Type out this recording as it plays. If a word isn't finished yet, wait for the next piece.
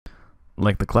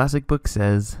Like the classic book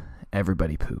says,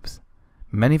 everybody poops.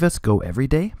 Many of us go every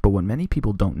day, but what many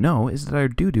people don't know is that our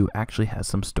doo-doo actually has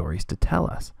some stories to tell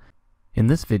us. In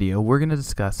this video, we're going to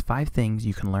discuss 5 things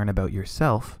you can learn about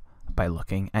yourself by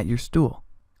looking at your stool.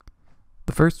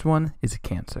 The first one is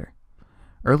cancer.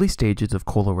 Early stages of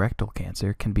colorectal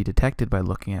cancer can be detected by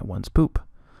looking at one's poop.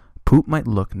 Poop might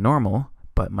look normal,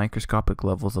 but microscopic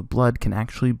levels of blood can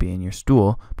actually be in your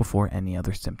stool before any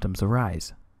other symptoms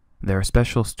arise. There are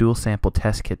special stool sample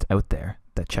test kits out there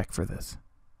that check for this.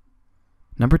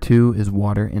 Number 2 is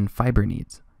water and fiber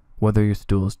needs. Whether your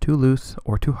stool is too loose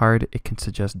or too hard, it can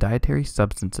suggest dietary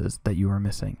substances that you are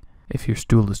missing. If your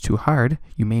stool is too hard,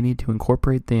 you may need to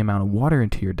incorporate the amount of water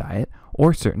into your diet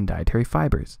or certain dietary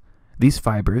fibers. These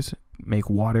fibers make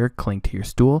water cling to your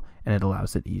stool and it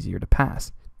allows it easier to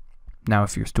pass. Now,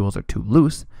 if your stools are too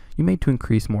loose, you may need to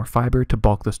increase more fiber to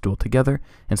bulk the stool together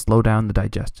and slow down the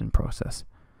digestion process.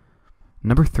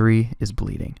 Number 3 is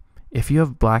bleeding. If you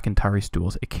have black and tarry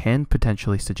stools, it can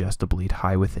potentially suggest a bleed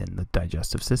high within the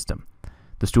digestive system.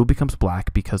 The stool becomes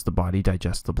black because the body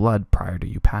digests the blood prior to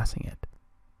you passing it.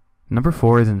 Number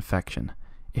 4 is infection.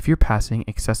 If you're passing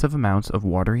excessive amounts of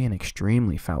watery and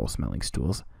extremely foul-smelling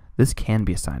stools, this can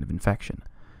be a sign of infection.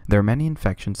 There are many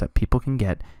infections that people can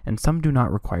get, and some do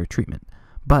not require treatment,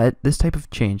 but this type of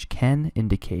change can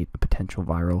indicate a potential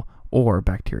viral or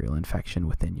bacterial infection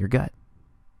within your gut.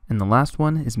 And the last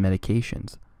one is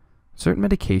medications. Certain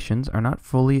medications are not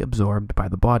fully absorbed by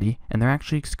the body, and they're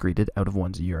actually excreted out of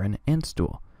one's urine and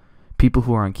stool. People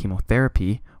who are on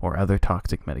chemotherapy or other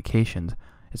toxic medications,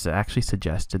 it's actually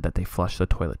suggested that they flush the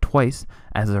toilet twice,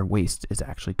 as their waste is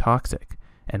actually toxic,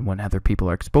 and when other people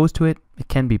are exposed to it, it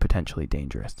can be potentially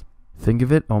dangerous. Think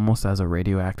of it almost as a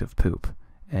radioactive poop,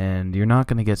 and you're not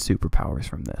going to get superpowers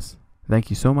from this. Thank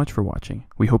you so much for watching.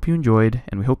 We hope you enjoyed,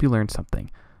 and we hope you learned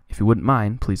something. If you wouldn't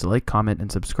mind, please like, comment,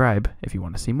 and subscribe if you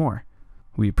want to see more.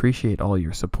 We appreciate all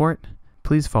your support.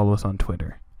 Please follow us on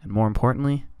Twitter, and more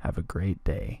importantly, have a great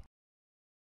day.